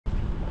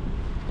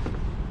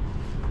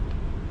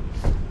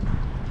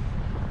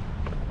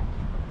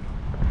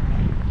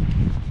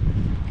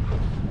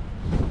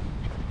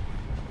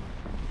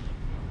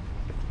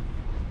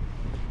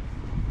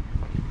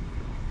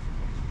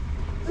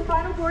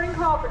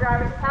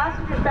drivers and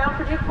passengers bound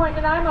for Newpoint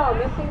and Nanaimo.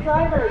 Missing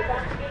drivers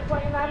bound for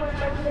Newpoint and Nanaimo.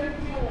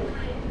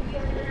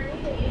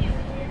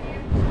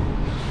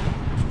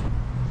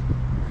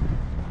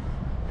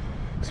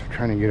 So we're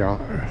trying to get out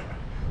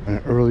an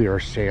earlier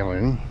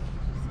sailing.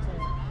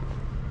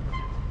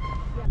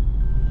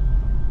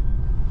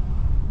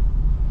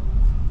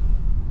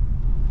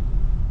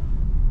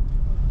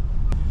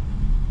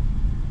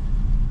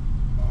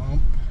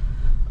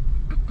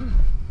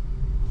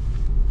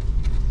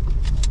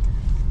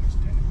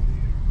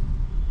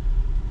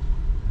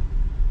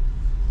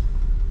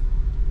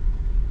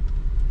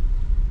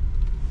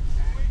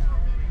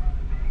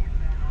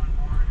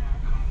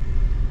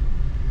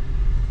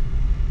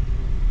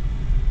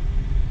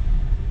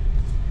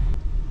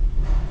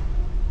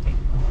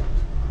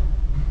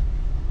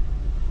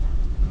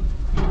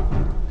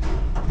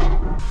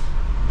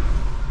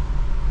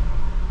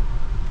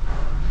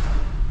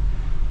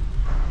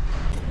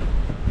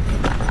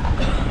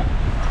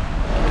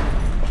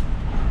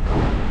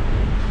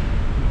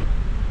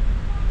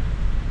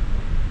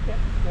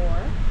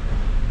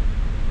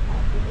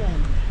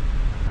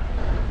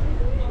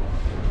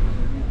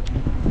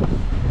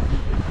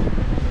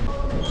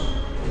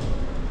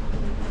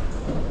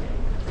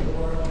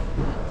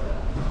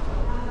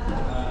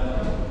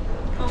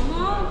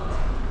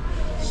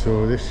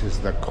 So this is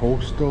the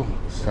coastal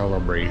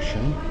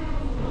celebration.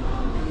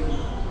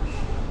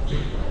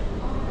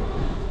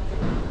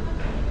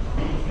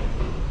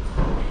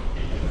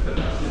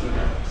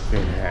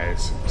 It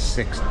has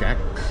 6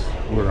 decks.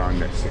 We're on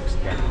the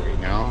 6th deck right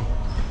now.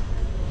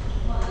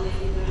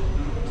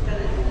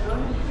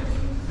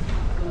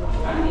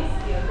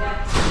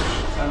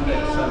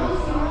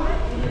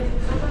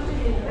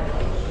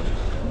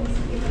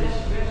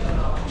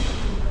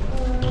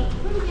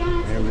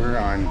 And we're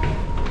on,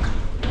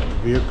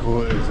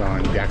 vehicle is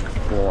on deck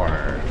 4.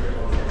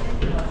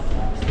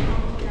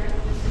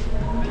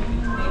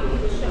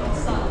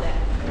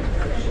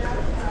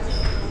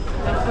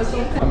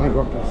 I'm gonna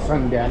go up to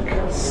sun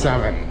deck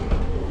 7.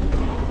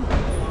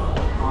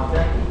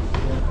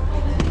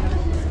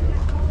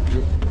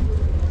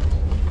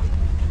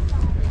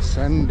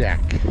 Sun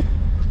deck.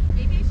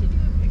 Maybe I should do a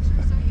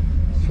picture so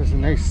you So it's a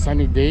nice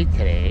sunny day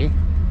today.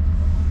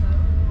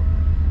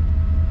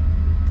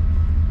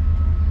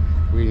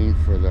 Waiting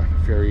for the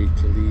ferry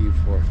to leave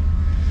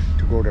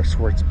to go to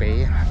Swartz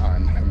Bay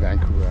on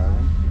Vancouver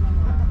Island.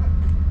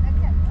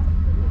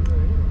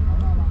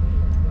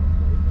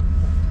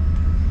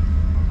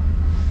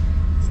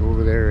 So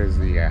over there is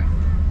the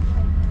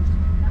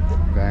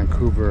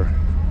Vancouver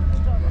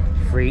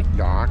freight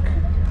dock,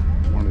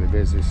 one of the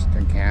busiest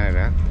in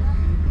Canada.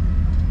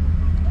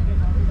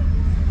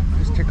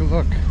 Just take a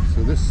look.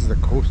 So this is the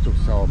coastal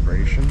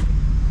celebration.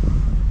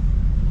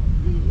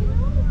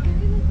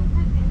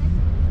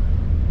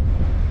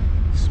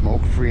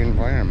 Smoke-free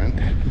environment.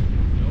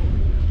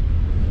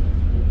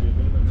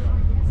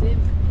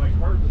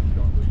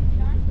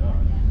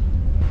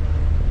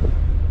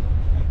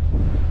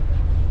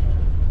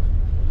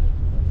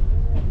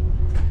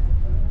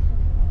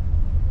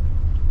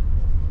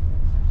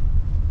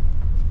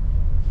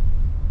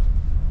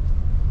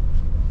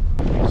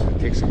 So it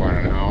takes about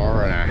an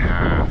hour and a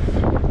half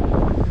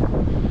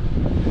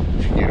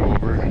to get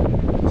over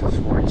to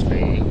Swartz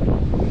Bay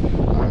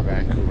on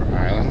Vancouver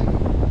Island.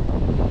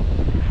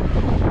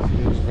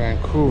 There's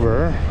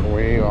Vancouver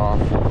way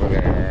off over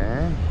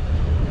there,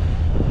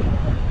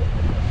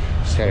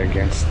 set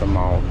against the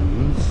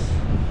mountains.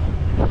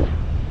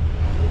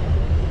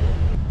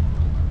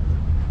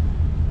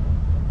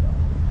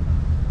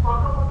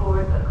 Welcome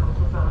aboard the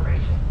coastal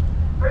celebration.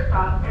 First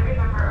off, every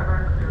member of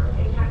our crew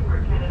is checked for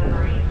Canada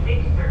Marine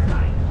Safety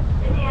Certified.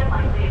 In the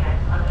unlikely event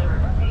of an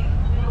emergency,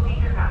 we will be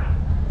your guide.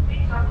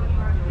 Please stop what you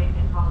are doing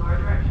and follow our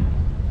directions.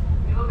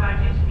 We will guide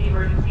you to the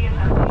emergency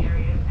assembly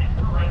areas and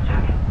to the life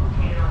jackets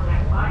located on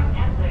deck 5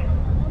 and 6,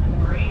 and the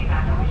marine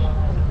evacuation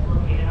systems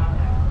located on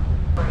deck.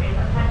 Or in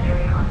the tent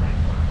area on deck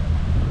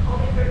 4.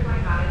 Only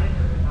certified guided and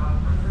service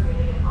dogs are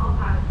permitted in all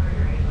passenger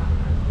areas on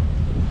deck.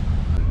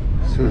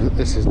 So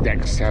this is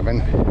deck 7,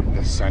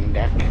 the sun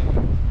deck.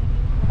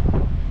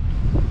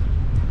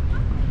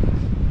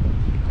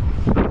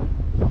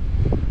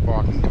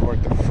 Walking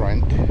toward the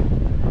front.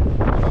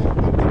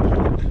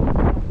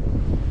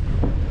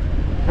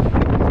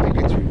 I think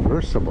it's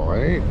reversible,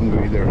 eh? You can go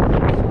either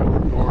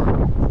forward or...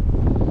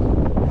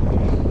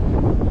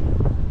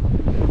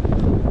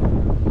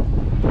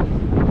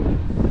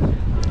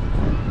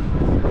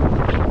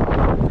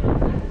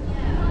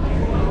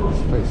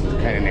 This place is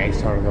kind of nice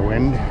out of the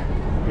wind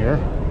here.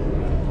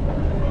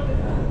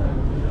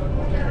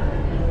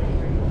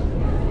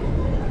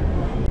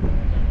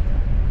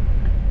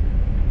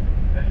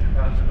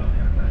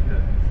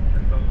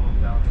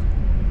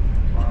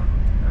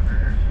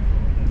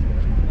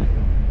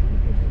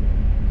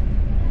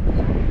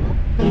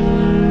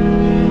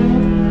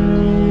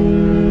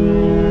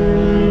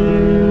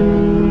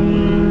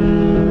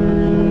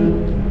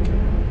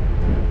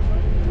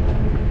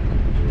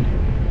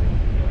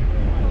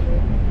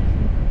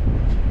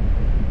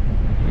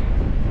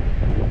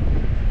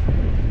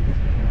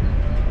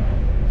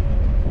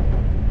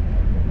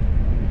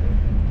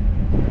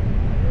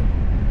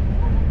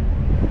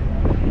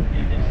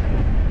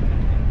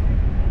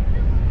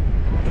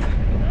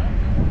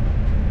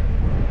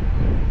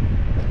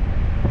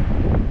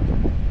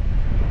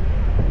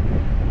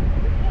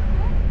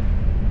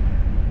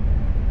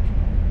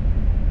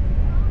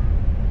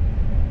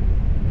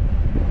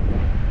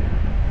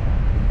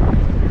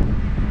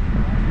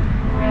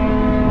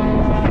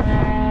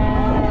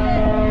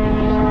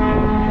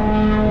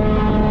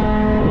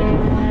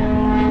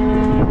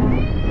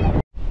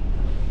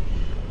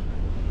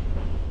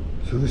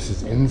 This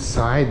is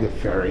inside the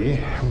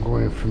ferry. I'm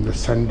going from the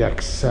sun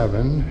deck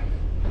 7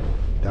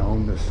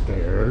 down the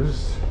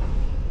stairs.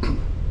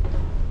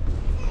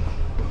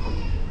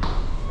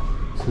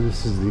 So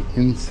this is the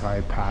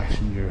inside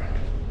passenger.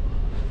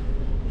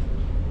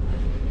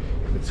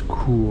 It's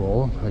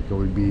cool, like it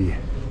would be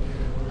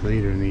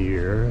later in the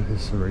year.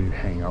 This is where you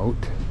hang out.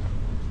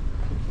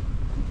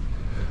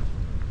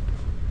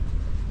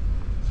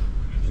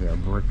 There are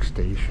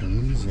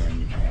workstations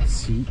and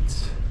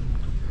seats.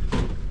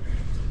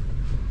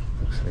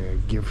 Looks like a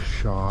gift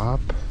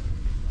shop,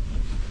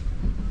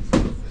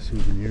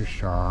 souvenir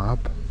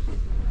shop.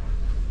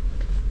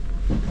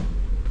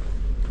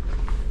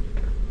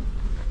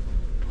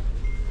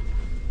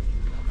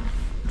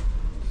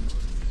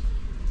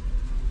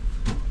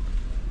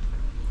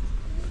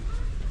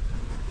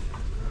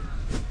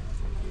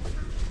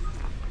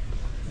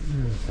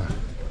 There's a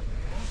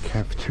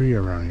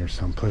cafeteria around here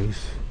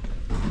someplace.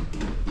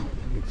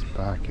 It's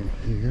back in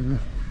here.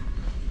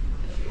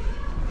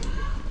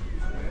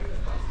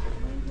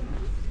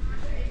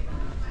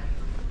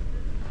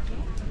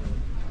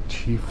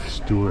 Chief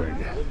Steward.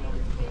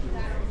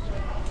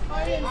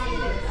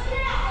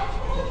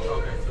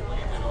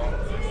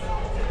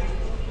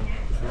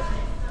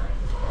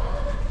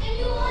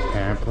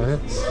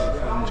 Pamphlets.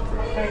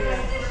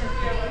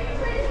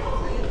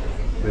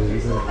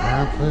 Visitor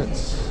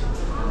pamphlets.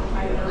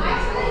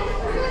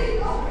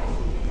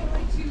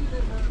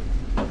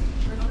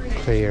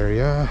 Play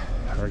area,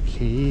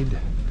 arcade.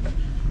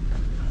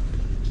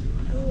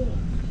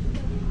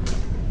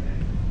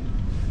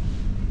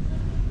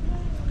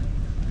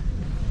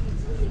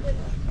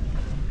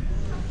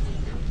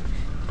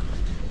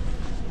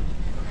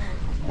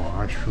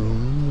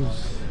 Washrooms.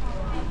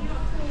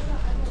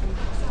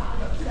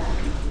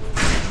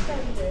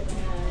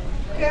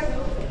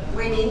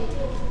 Waiting.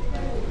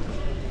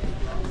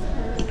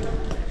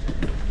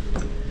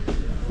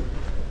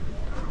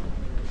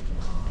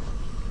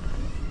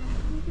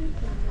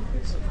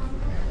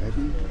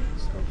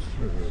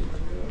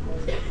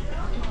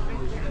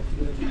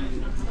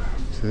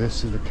 So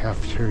this is the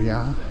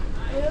cafeteria.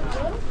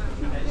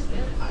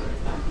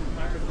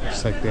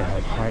 Looks like they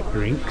have hot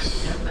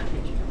drinks,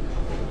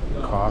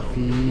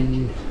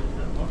 coffee,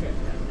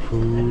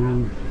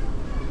 food,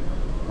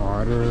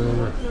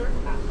 water,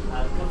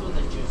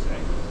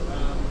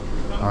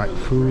 hot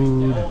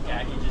food.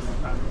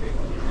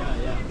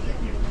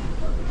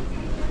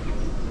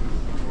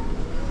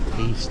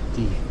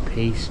 Tasty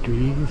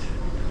pastries.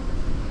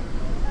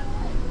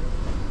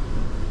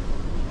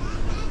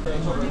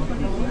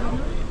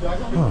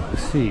 Oh,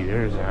 let's see,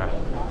 there's a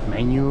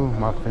menu,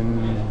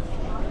 muffin,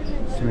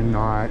 cinnamon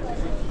knot.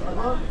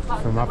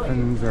 So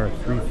muffins are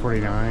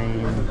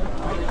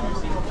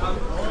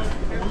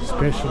 $3.49.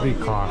 Specialty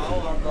coffee,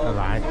 a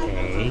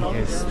latte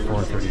is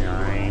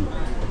 $4.39.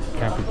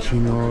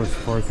 Cappuccino is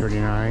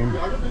 $4.39.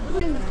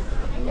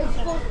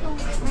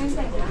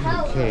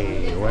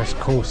 Okay, West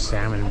Coast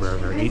salmon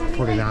burger,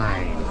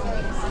 $8.49.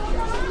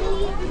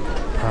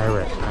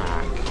 Pirate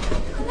pack.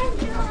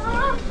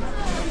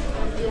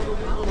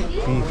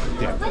 Beef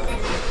dip.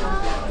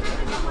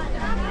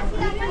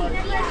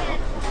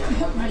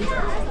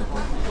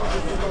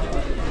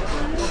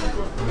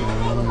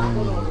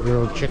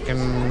 Grilled chicken.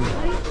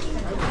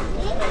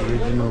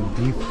 Original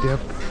beef dip.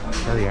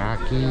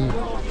 Teriyaki.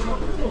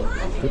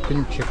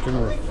 Dipping chicken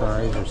with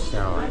fries or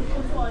salad.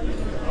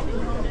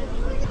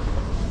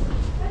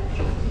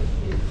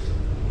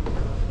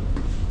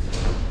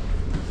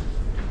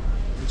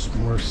 It's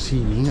more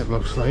seating, it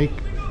looks like.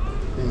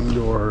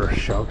 Indoor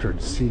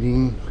sheltered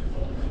seating.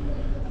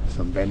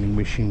 Some vending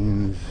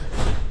machines.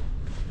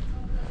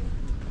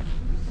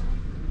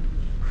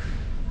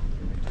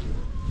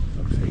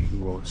 Looks like you can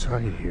go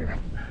outside here.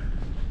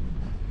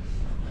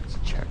 Let's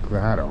check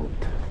that out.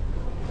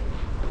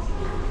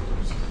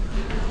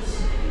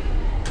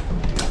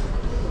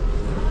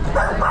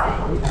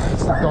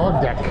 It's the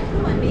dog deck.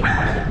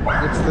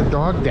 It's the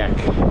dog deck.